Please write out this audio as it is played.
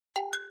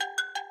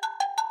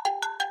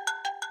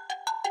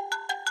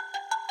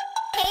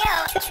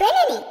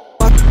Trinity.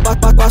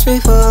 Watch me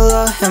pull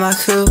up in my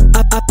coupe.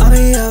 I'll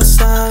be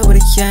outside with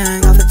a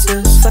gang off a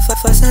deuce.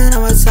 Flexing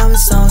on my time,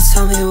 don't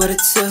tell me what to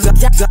do.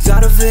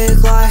 Got a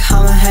big light,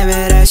 I'ma hand me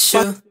that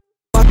shoe.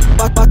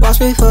 Watch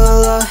me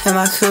pull up in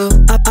my coupe.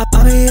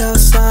 I'll be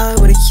outside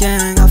with a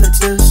gang off a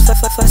deuce.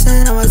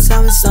 Flexing on my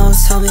time, don't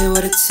tell me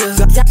what to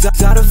do.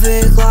 Got a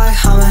big light,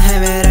 I'ma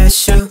hand me that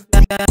shoe.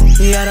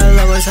 Yeah, the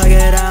lowest I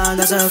get down,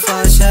 that's a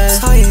fuck shit.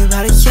 Talking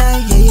about a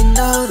gang, yeah, you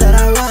know that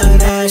I run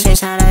it.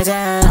 She's tryna do,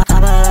 I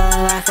pull up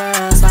my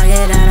girls. Fuck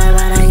it down, I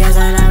run against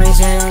and I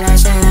reach it in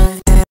that shit.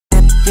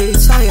 Yeah, you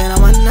talking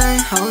on my name,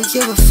 I don't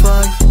give a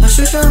fuck. I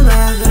shoot your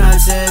man, but I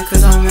did,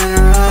 cause I'm in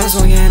a rush.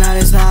 Smoking out,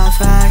 it's not a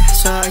fact,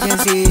 so I can't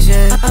see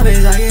shit. I be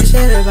talking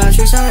shit about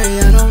you, sorry,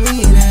 I don't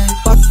mean it.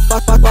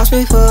 Watch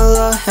me pull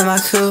up in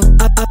my coupe.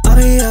 I'll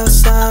be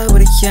outside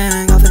with a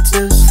gang off a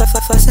deuce.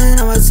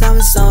 Flexing on my time,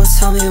 don't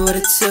tell me what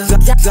to do.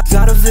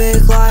 Got a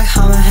big light,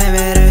 I'ma hand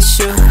me that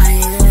shoe. I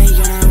ain't really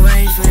gonna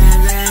wait for that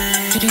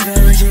ride. Keep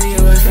it with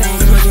you a friend.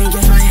 We can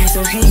get my hands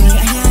so heavy.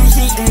 I gotta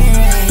take the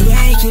ride.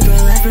 Yeah, keep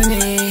it left for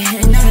me.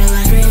 Another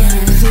life for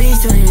you. Please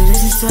tell you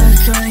this is so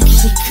cool,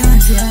 cause you come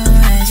to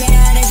us. Check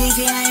out the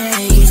GTI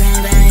ready, cause I'm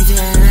back to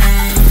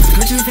life.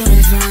 Put your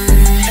feelings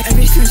fine.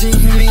 Every switch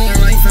for me, I'm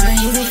like fine.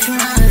 He's a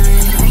crime.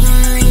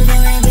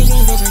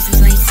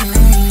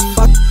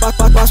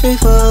 Watch me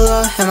pull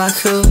up in my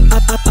coupe.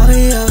 I'll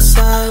be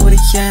outside with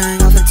a gang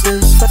off a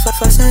deuce.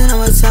 Flexing on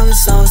my time,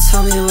 don't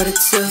tell me what to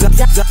do.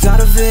 Got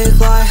a big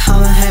light,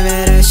 I'ma hand me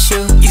that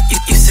shoe.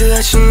 You see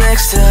that you're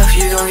next up,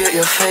 you gon' get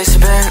your face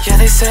bent. Yeah,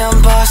 they say I'm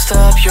bossed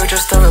up, you're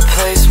just a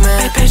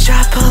replacement. Hey bitch,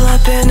 I pull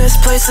up in this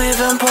place,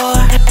 leaving poor.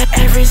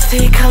 Every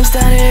stick comes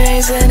down, it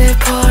rains and it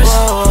pours.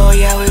 Whoa,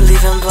 yeah, we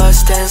leaving blood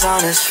stains on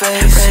his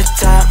face. Red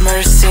dot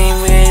murder scene,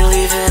 we ain't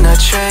leaving a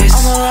trace.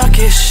 I'm a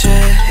rocket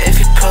shit, if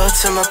you pull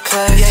to my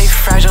place. Yeah, you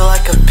fragile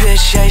like a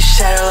bitch, yeah, you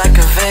shatter like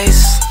a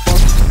vase.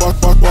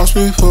 Watch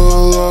me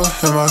pull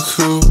up in my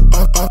coupe.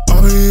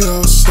 I'll be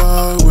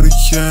outside with a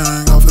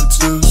gang off a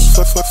deuce.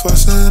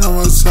 Flexing on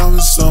my time,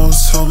 don't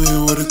tell me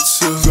what to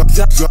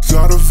do.